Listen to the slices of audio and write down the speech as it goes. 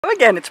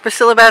again. It's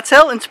Priscilla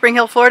Batzell in Spring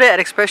Hill, Florida at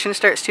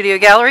Expressionist Art Studio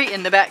Gallery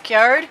in the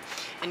backyard.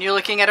 And you're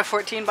looking at a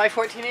 14 by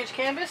 14 inch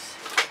canvas.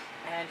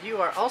 And you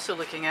are also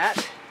looking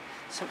at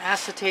some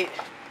acetate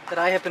that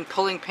I have been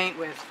pulling paint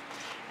with.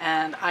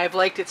 And I've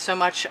liked it so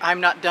much I'm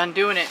not done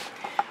doing it.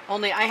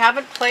 Only I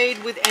haven't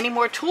played with any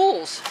more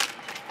tools.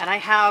 And I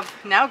have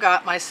now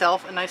got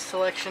myself a nice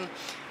selection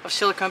of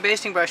silicone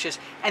basting brushes.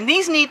 And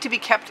these need to be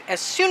kept, as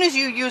soon as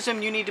you use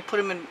them, you need to put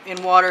them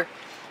in water.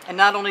 And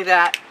not only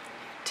that,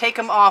 take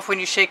them off when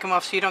you shake them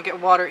off so you don't get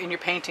water in your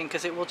painting,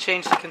 because it will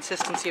change the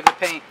consistency of the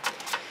paint.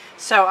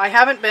 So I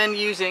haven't been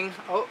using,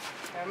 oh,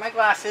 there are my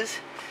glasses.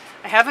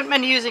 I haven't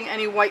been using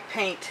any white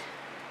paint.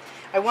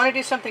 I want to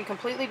do something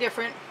completely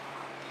different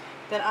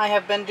than I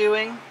have been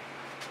doing.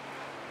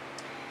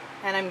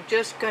 And I'm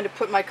just going to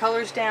put my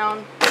colors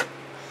down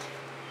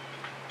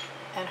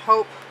and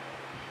hope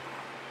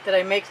that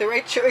I make the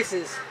right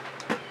choices.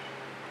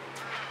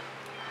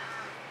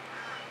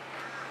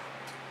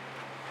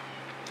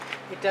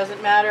 It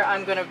doesn't matter,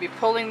 I'm going to be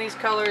pulling these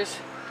colors.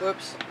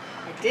 Whoops,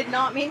 I did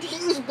not mean to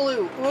use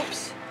blue.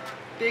 Oops,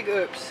 big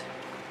oops.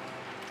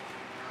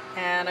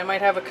 And I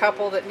might have a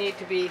couple that need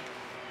to be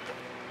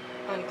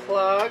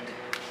unclogged.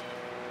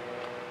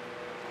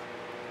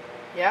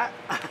 Yeah,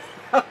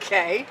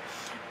 okay,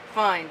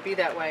 fine, be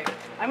that way.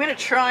 I'm going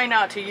to try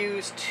not to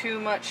use too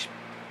much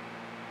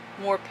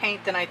more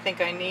paint than I think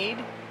I need.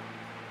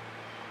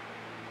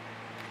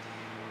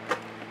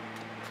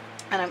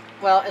 And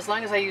well, as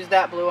long as I use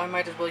that blue, I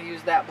might as well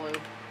use that blue.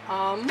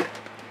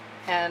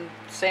 And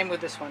same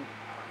with this one.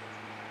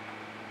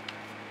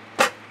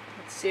 Let's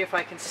see if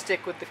I can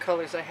stick with the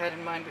colors I had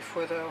in mind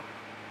before, though.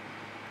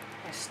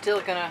 I'm still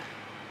gonna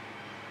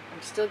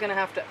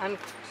have to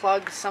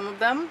unplug some of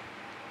them.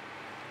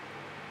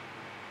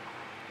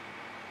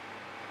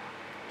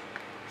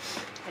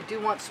 I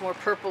do want some more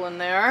purple in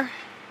there.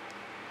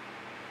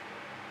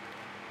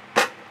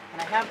 And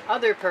I have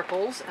other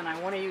purples, and I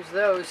want to use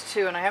those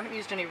too, and I haven't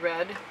used any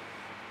red.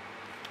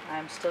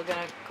 I'm still going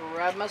to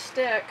grab my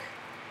stick.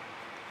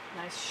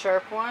 Nice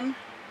sharp one.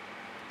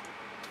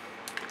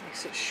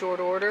 Makes it short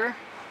order.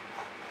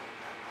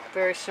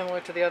 Very similar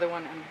to the other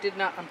one, and did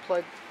not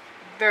unplug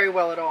very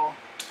well at all.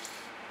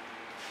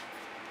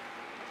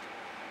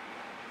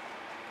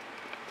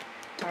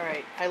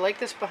 Alright, I like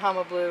this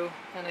Bahama blue,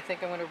 and I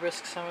think I'm going to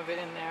risk some of it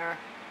in there.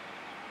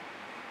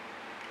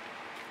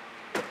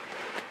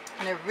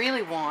 And I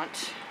really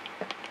want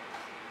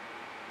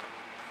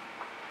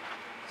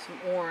some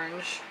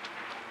orange.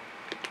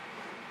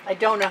 I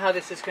don't know how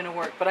this is going to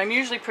work, but I'm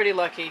usually pretty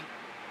lucky.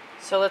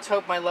 So let's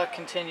hope my luck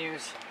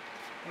continues.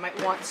 I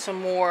might want some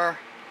more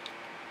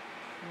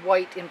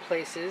white in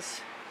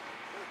places.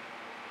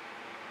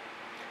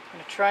 I'm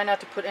going to try not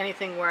to put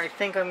anything where I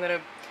think I'm going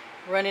to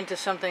run into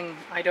something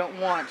I don't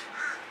want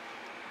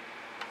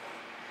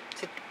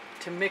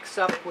to mix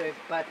up with,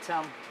 but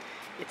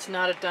it's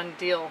not a done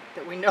deal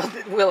that we know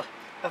that we'll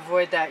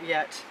avoid that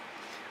yet.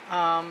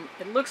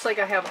 It looks like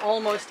I have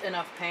almost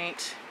enough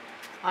paint.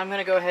 I'm going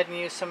to go ahead and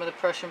use some of the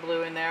Prussian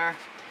blue in there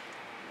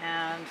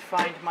and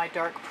find my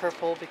dark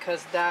purple,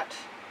 because that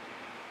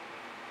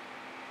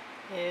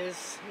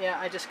is, yeah,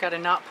 I just got to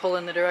not pull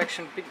in the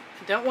direction.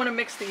 I don't want to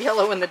mix the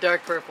yellow and the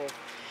dark purple.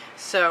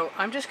 So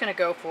I'm just going to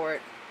go for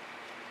it.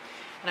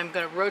 And I'm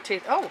going to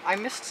rotate. Oh, I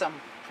missed some.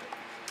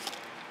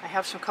 I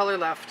have some color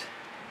left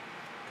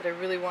that I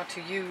really want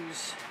to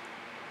use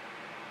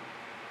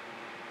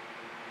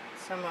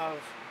some of.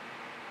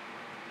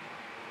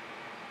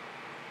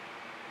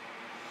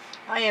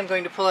 I am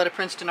going to pull out a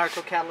Princeton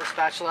Arco Catalyst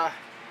spatula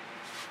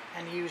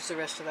and use the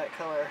rest of that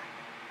color,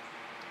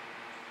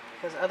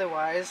 because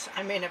otherwise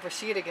I may never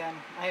see it again.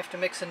 I have to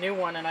mix a new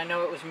one, and I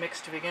know it was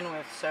mixed to begin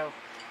with, so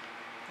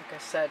like I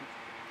said,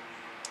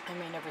 I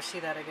may never see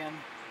that again.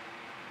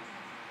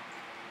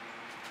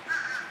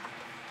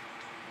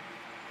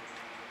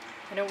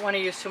 I don't want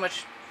to use too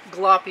much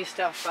gloppy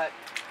stuff, but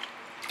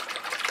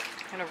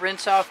I'm going to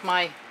rinse off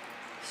my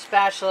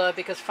spatula,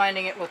 because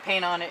finding it with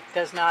paint on it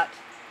does not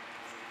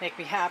make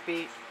me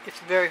happy. It's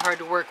very hard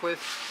to work with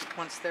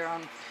once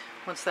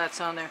that's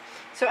on there.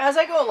 So as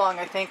I go along,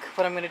 I think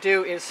what I'm going to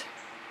do is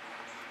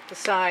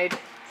decide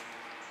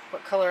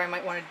what color I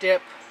might want to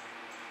dip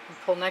and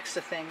pull next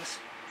to things,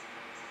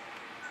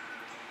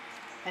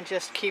 and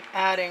just keep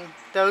adding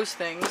those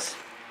things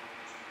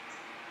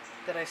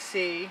that I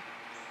see.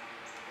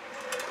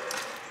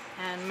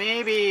 And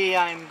maybe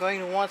I'm going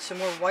to want some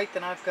more white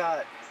than I've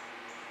got.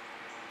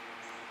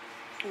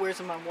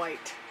 Where's my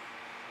white?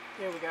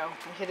 There we go.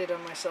 I hit it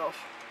on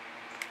myself.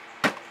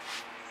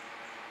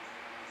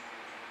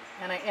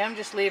 And I am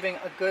just leaving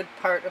a good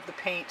part of the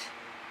paint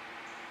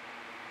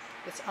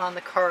that's on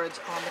the cards.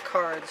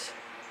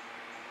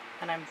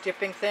 And I'm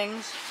dipping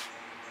things.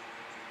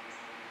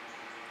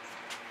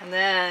 And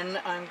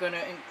then I'm going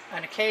to,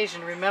 on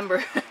occasion,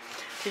 remember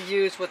to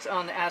use what's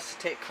on the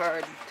acetate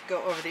card to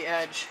go over the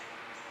edge.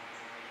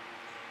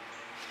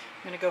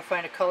 I'm going to go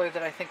find a color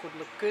that I think would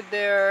look good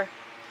there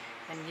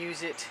and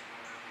use it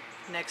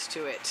next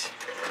to it.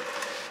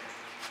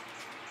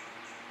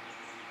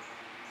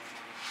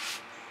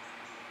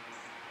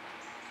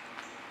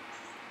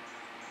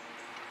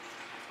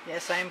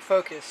 Yes, I am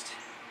focused.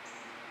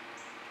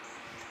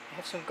 I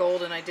have some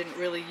gold and I didn't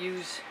really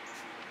use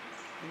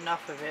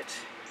enough of it.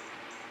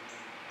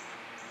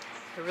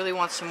 I really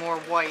want some more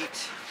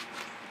white.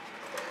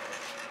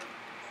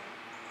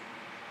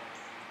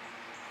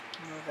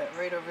 Move that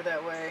right over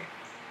that way.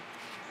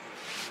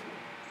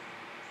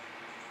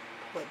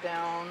 Pull it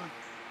down.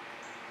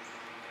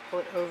 Pull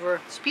it over.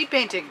 Speed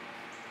painting.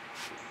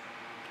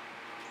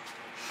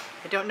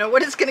 I don't know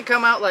what it's going to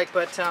come out like,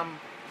 but I'm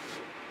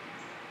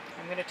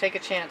going to take a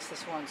chance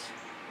this once.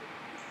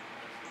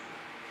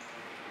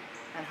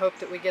 And hope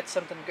that we get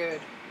something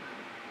good.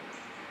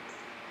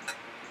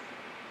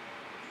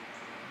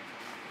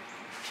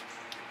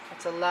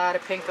 That's a lot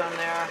of pink on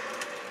there.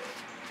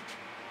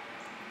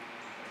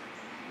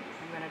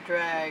 I'm going to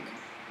drag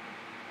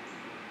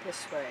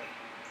this way.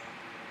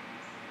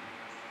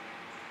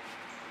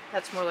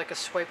 That's more like a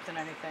swipe than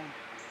anything.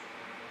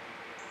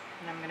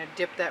 And I'm going to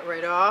dip that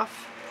right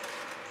off.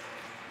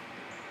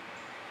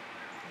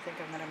 I think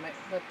I'm going to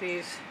let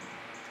these,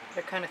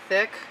 they're kind of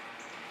thick,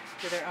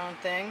 do their own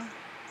thing.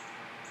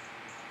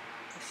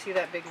 I see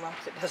that big lump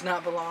that does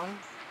not belong.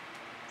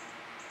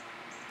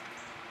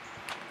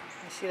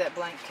 I see that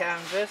blank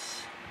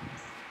canvas.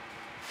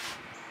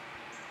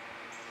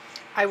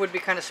 I would be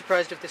kind of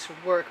surprised if this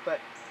would work, but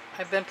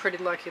I've been pretty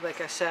lucky,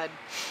 like I said.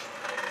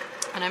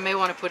 And I may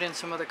want to put in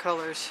some other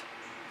colors.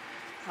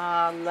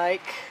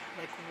 Like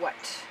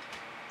what?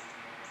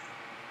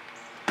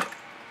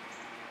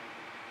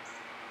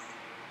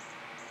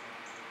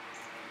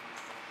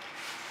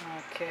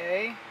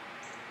 Okay.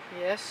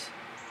 Yes.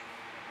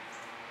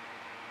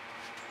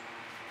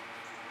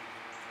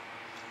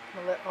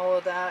 I'll let all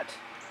of that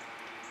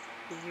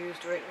be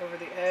used right over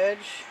the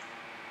edge.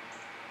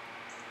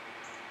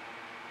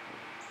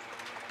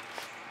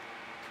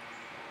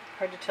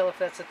 Hard to tell if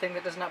that's a thing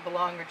that does not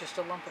belong or just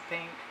a lump of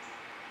paint.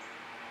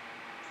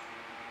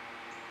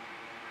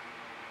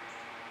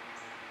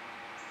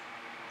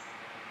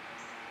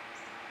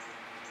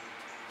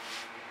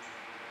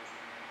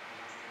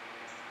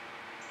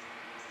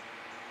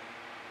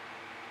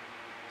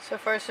 So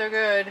far so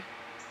good.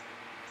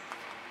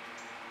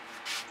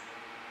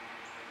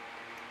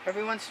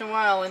 Every once in a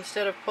while,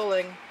 instead of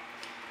pulling,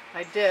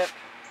 I dip.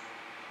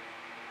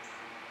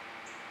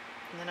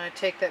 And then I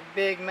take that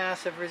big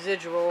massive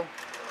residual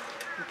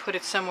and put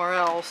it somewhere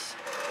else.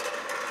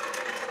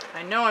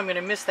 I know I'm going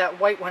to miss that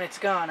white when it's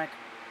gone. I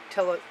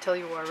can tell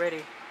you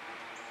already.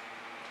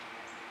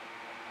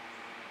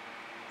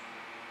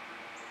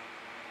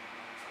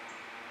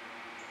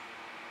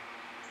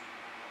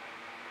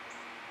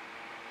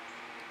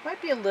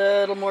 Might be a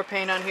little more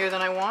paint on here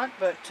than I want,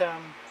 but it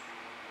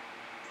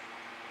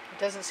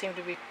doesn't seem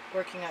to be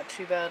working out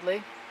too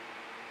badly.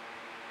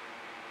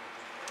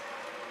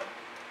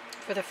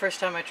 For the first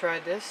time I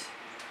tried this,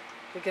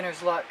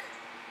 beginner's luck.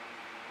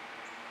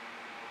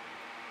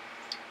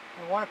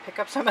 I want to pick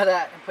up some of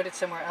that and put it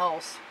somewhere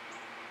else.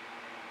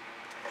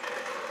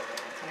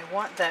 And I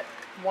want that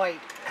white.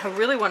 I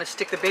really want to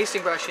stick the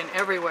basting brush in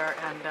everywhere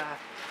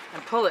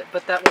and pull it,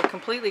 but that will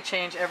completely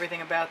change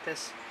everything about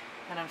this.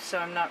 And so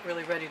I'm not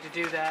really ready to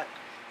do that.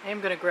 I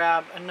am going to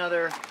grab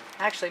another,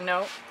 actually no,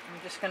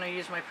 I'm just going to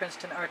use my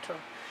Princeton Art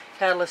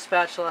Catalyst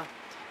spatula.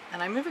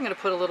 And I'm even going to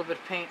put a little bit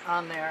of paint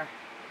on there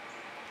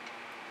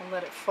and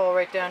let it fall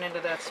right down into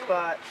that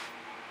spot,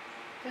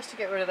 just to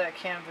get rid of that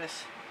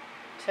canvas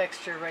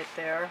texture right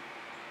there.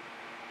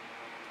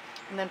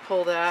 And then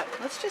pull that.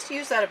 Let's just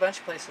use that a bunch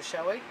of places,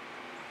 shall we?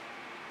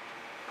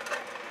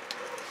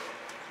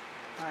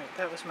 Alright,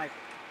 that was my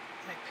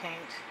paint.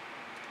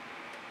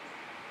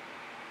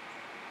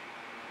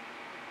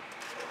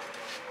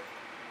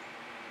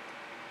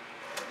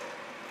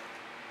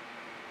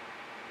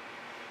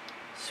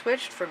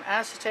 Switched from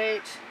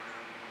acetate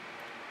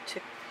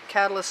to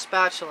catalyst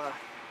spatula.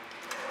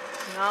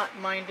 Not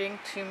minding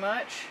too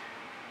much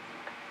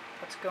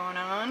what's going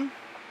on.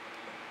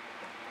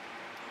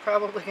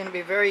 Probably going to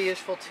be very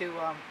useful to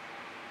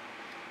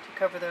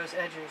cover those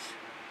edges.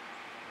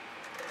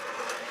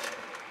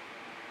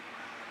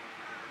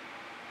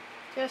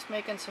 Just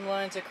making some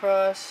lines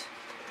across,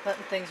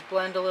 letting things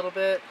blend a little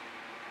bit.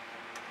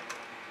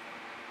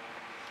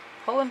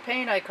 Pull and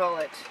paint, I call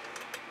it.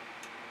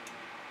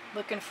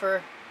 Looking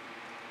for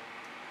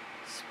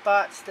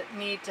spots that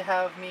need to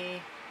have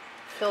me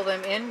fill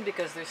them in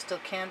because there's still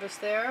canvas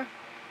there.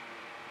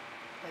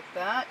 Like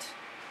that,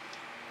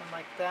 and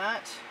like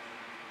that,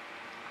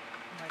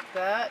 and like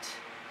that.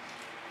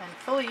 And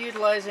fully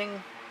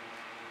utilizing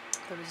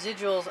the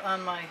residuals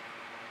on my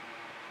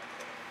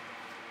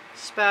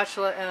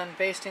spatula and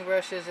basting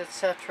brushes,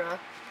 etc.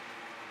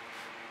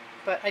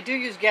 But I do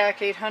use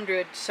GAC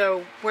 800,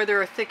 so where there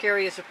are thick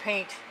areas of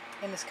paint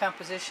in this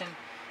composition,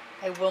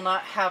 I will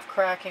not have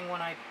cracking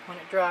when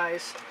it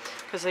dries,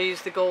 because I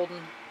use the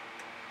golden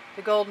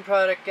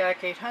product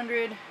GAC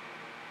 800.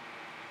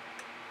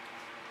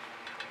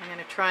 I'm going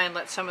to try and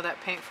let some of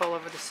that paint fall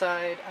over the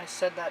side. I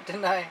said that,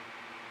 didn't I?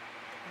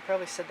 I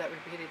probably said that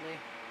repeatedly.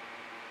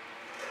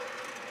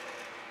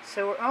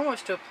 So we're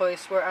almost to a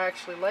place where I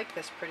actually like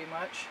this pretty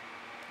much.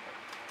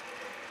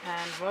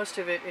 And most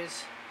of it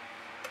is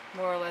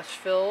more or less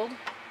filled.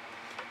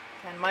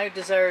 And my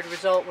desired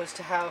result was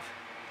to have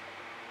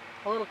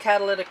a little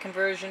catalytic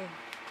conversion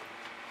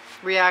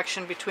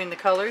reaction between the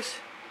colors.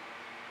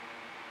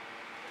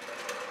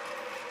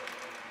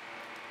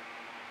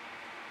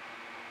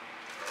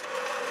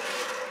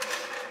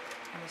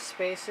 And the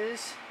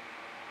spaces.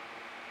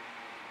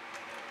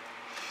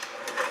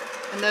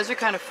 And those are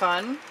kind of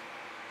fun.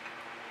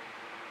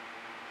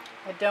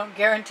 I don't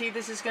guarantee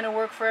this is going to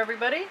work for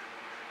everybody.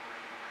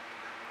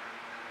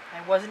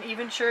 I wasn't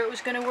even sure it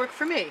was going to work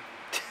for me.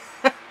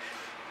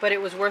 But it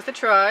was worth a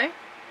try.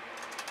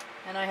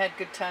 And I had a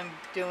good time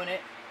doing it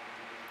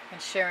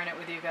and sharing it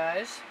with you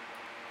guys.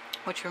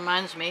 Which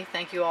reminds me,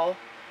 thank you all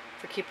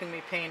for keeping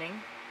me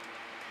painting.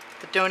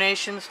 The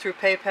donations through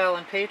PayPal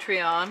and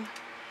Patreon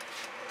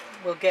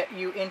will get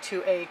you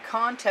into a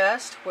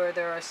contest where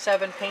there are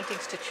 7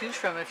 paintings to choose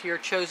from if you're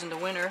chosen the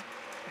winner,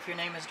 if your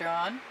name is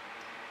drawn.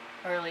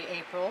 Early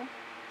April.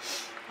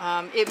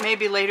 It may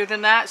be later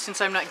than that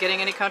since I'm not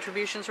getting any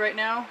contributions right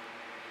now.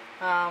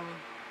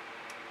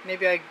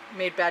 Maybe I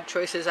made bad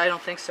choices. I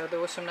don't think so. There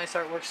was some nice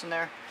artworks in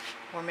there.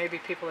 Or maybe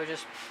people are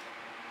just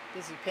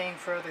busy paying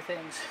for other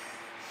things.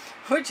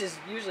 Which is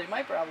usually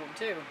my problem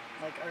too,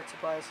 like art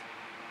supplies.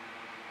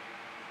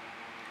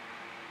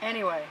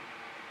 Anyway,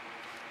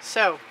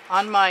 so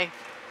on my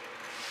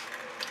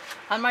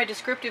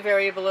descriptive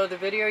area below the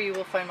video you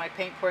will find my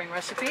paint pouring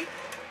recipe,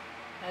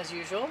 as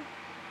usual.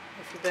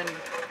 If you've been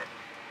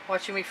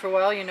watching me for a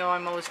while, you know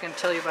I'm always going to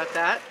tell you about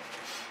that.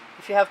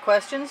 If you have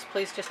questions,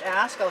 please just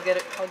ask. I'll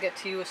get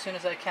to you as soon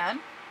as I can.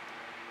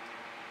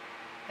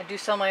 I do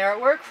sell my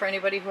artwork. For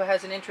anybody who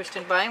has an interest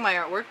in buying my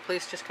artwork,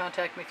 please just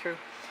contact me through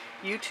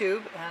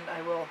YouTube and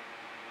I will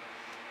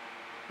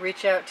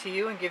reach out to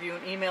you and give you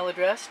an email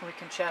address and we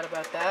can chat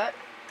about that.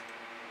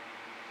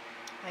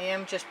 I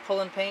am just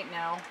pulling paint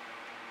now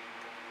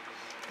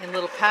in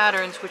little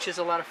patterns, which is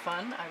a lot of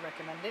fun. I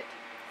recommend it.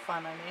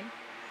 Fun, I mean.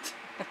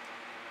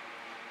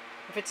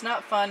 If it's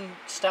not fun,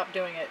 stop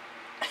doing it.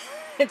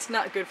 It's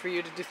not good for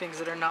you to do things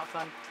that are not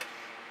fun.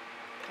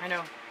 I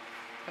know.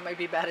 That might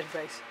be bad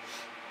advice.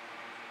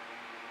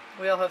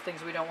 We all have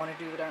things we don't want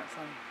to do that aren't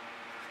fun.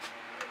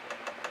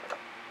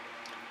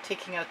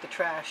 Taking out the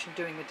trash and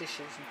doing the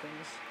dishes and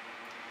things.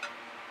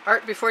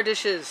 Art before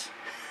dishes.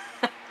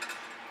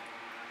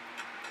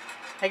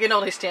 I can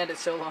only stand it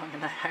so long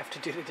and I have to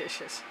do the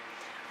dishes.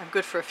 I'm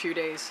good for a few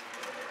days.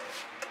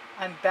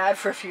 I'm bad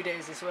for a few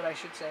days is what I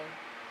should say.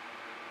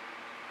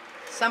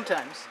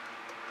 Sometimes.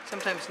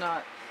 Sometimes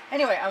not.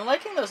 Anyway, I'm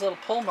liking those little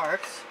pull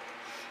marks.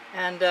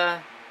 And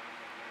that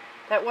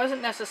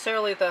wasn't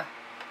necessarily the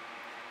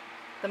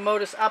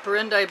modus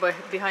operandi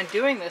behind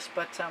doing this,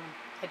 but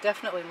I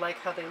definitely like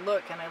how they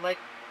look, and I like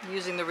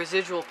using the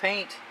residual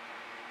paint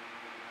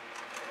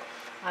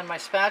on my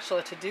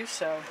spatula to do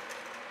so.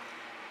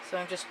 So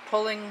I'm just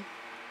pulling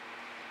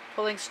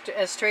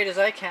as straight as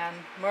I can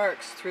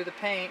marks through the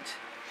paint,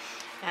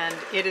 and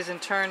it is in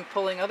turn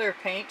pulling other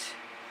paint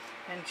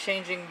and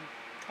changing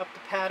up the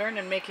pattern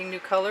and making new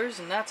colors,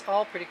 and that's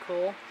all pretty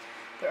cool.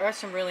 There are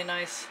some really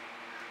nice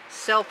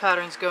cell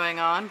patterns going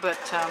on, but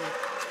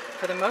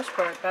for the most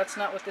part that's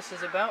not what this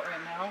is about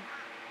right now.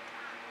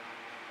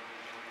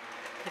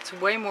 It's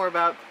way more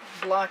about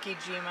blocky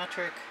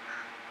geometric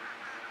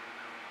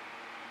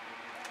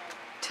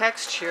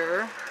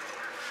texture.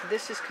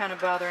 This is kind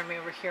of bothering me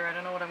over here. I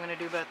don't know what I'm going to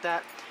do about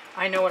that.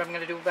 I know what I'm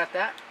going to do about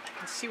that. I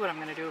can see what I'm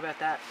going to do about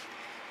that.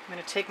 I'm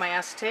going to take my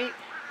acetate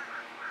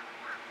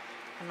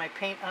and my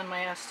paint on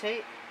my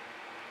acetate.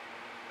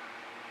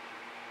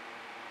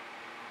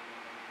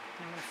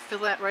 I'm going to fill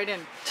that right in.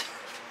 And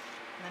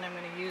then I'm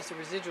going to use the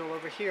residual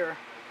over here,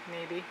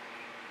 maybe.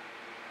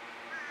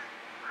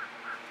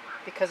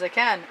 Because I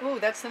can. Ooh,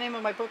 that's the name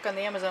of my book on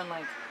the Amazon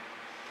link.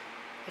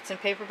 It's in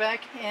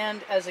paperback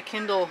and as a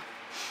Kindle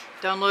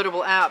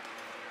downloadable app.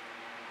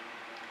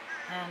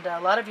 And a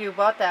lot of you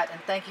bought that, and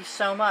thank you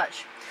so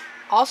much.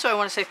 Also, I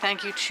want to say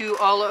thank you to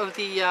all of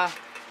the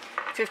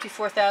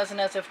 54,000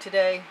 as of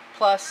today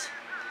plus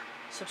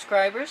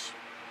subscribers.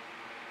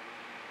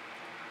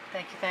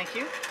 Thank you, thank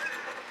you.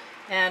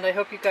 And I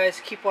hope you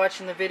guys keep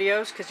watching the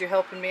videos because you're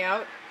helping me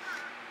out.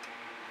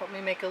 Help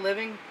me make a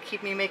living.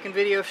 Keep me making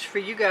videos for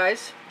you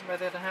guys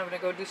rather than having to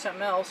go do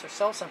something else or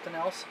sell something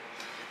else.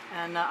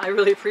 And I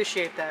really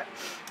appreciate that.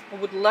 I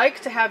would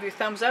like to have your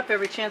thumbs up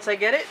every chance I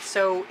get it,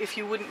 so if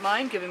you wouldn't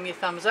mind giving me a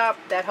thumbs up,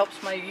 that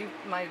helps my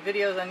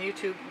videos on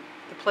YouTube,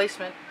 the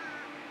placement.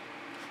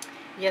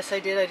 Yes, I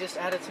did. I just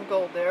added some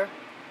gold there.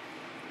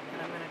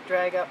 And I'm going to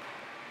drag up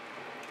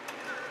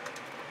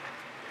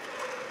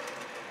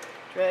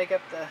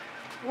the...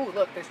 Ooh,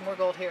 look, there's more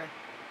gold here.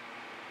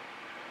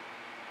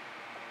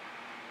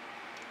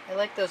 I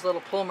like those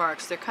little pull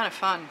marks. They're kind of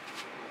fun.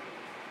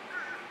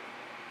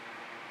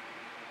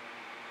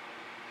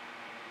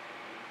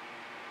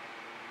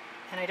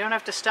 And I don't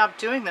have to stop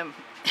doing them.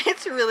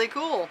 It's really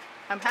cool.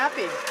 I'm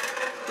happy.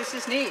 This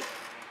is neat.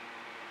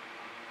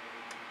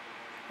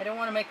 I don't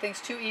want to make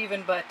things too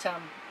even, but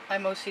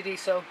I'm OCD,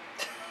 so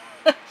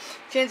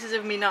chances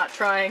of me not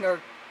trying are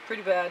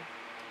pretty bad.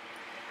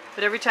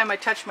 But every time I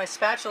touch my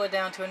spatula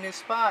down to a new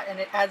spot and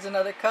it adds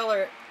another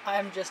color,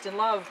 I'm just in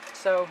love.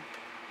 So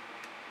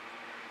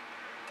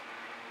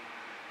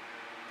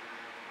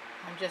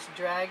I'm just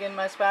dragging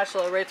my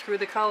spatula right through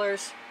the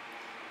colors.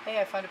 Hey,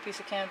 I found a piece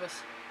of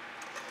canvas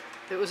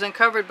that was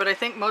uncovered, but I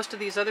think most of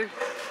the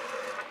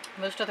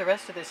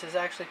rest of this is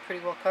actually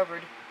pretty well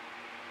covered.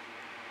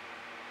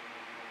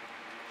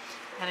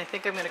 And I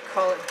think I'm going to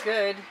call it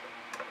good,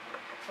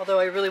 although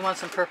I really want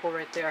some purple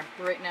right there.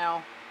 Right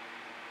now,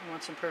 I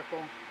want some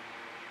purple.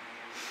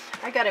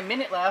 I got a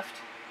minute left.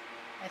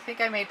 I think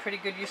I made pretty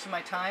good use of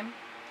my time.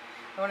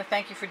 I want to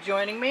thank you for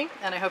joining me,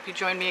 and I hope you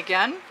join me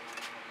again.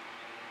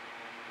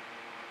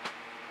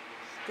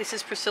 This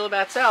is Priscilla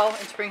Batzell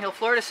in Spring Hill,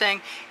 Florida,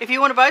 saying, if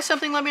you want to buy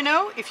something, let me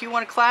know. If you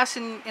want a class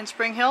in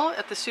Spring Hill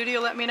at the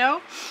studio, let me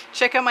know.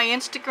 Check out my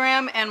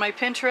Instagram and my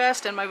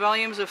Pinterest and my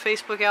volumes of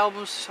Facebook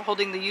albums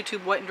holding the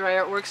YouTube wet and dry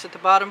artworks at the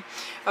bottom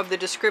of the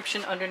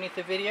description underneath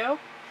the video.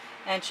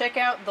 And check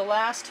out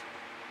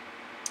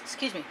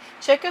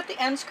check out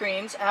the end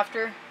screens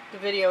after the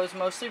video is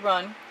mostly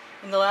run.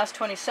 In the last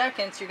 20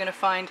 seconds, you're going to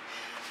find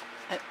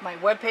my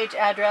webpage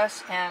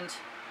address and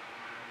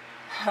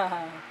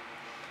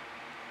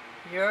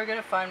you're going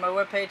to find my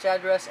webpage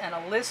address and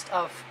a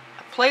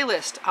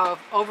playlist of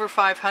over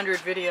 500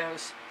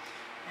 videos.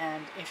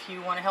 And if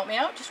you want to help me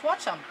out, just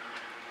watch them.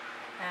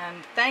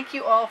 And thank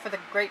you all for the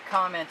great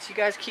comments. You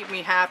guys keep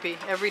me happy.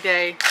 Every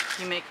day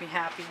you make me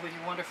happy with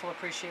your wonderful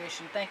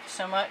appreciation. Thank you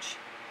so much.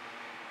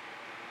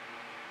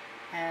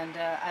 And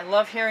I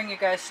love hearing you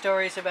guys'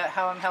 stories about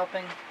how I'm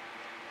helping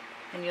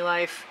in your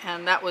life.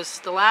 And that was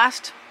the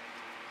last,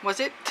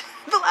 was it?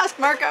 The last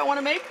mark I want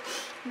to make?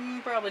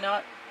 Probably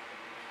not.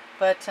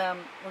 But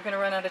we're going to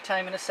run out of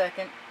time in a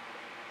second,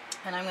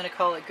 and I'm going to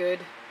call it good,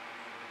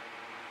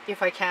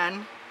 if I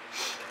can.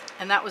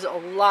 And that was a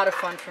lot of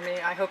fun for me.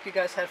 I hope you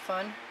guys had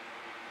fun.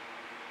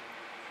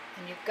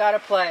 And you've got to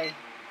play.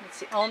 It's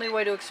the only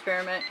way to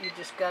experiment. You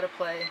just got to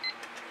play.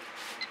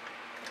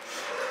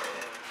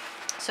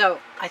 So,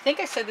 I think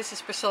I said this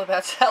is Priscilla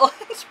Batzell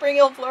in Spring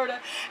Hill,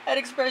 Florida, at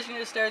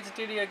Expressionist Art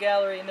Studio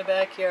Gallery in the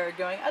backyard,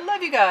 going, I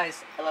love you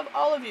guys. I love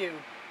all of you.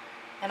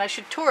 And I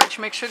should torch,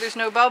 make sure there's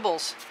no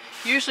bubbles.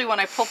 Usually when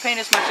I pull paint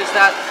as much as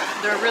that,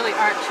 there really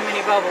aren't too many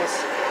bubbles.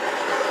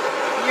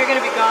 You're going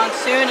to be gone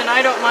soon, and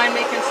I don't mind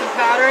making some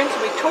patterns.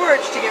 We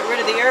torch to get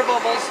rid of the air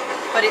bubbles,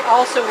 but it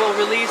also will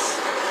release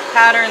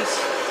patterns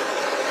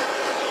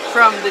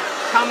from the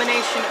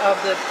combination of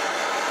the,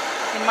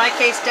 in my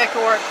case, Deco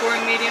Art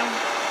pouring medium.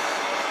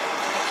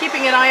 I'm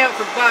keeping an eye out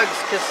for bugs,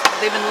 because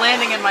they've been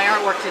landing in my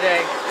artwork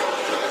today.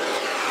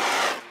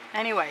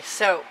 Anyway,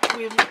 so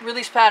we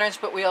release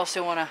patterns, but we also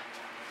want to...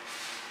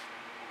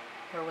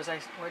 Where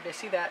did I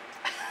see that?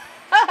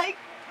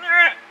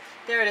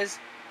 There it is.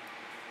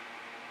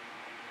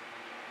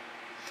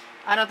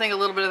 I don't think a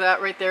little bit of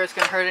that right there is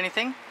going to hurt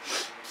anything.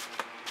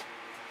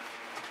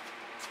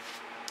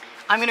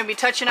 I'm going to be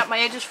touching up my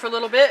edges for a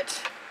little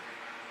bit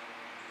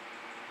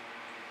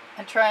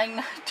and trying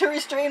not to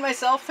restrain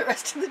myself the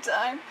rest of the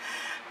time.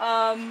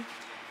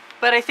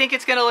 But I think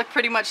it's going to look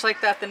pretty much like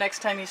that the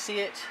next time you see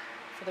it,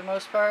 for the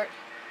most part.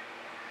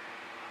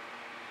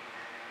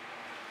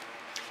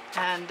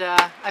 And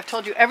I've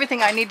told you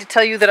everything I need to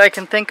tell you that I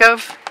can think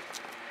of.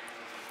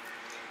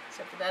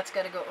 Except for that's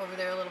got to go over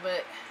there a little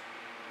bit.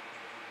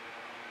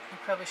 I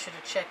probably should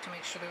have checked to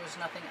make sure there was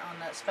nothing on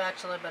that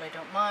spatula, but I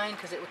don't mind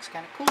because it looks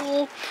kind of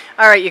cool.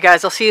 Alright, you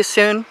guys, I'll see you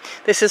soon.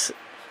 This is,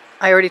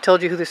 I already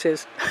told you who this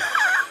is.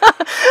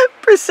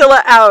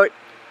 Priscilla out.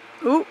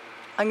 Ooh,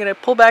 I'm going to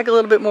pull back a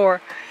little bit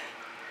more.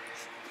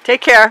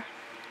 Take care.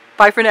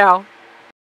 Bye for now.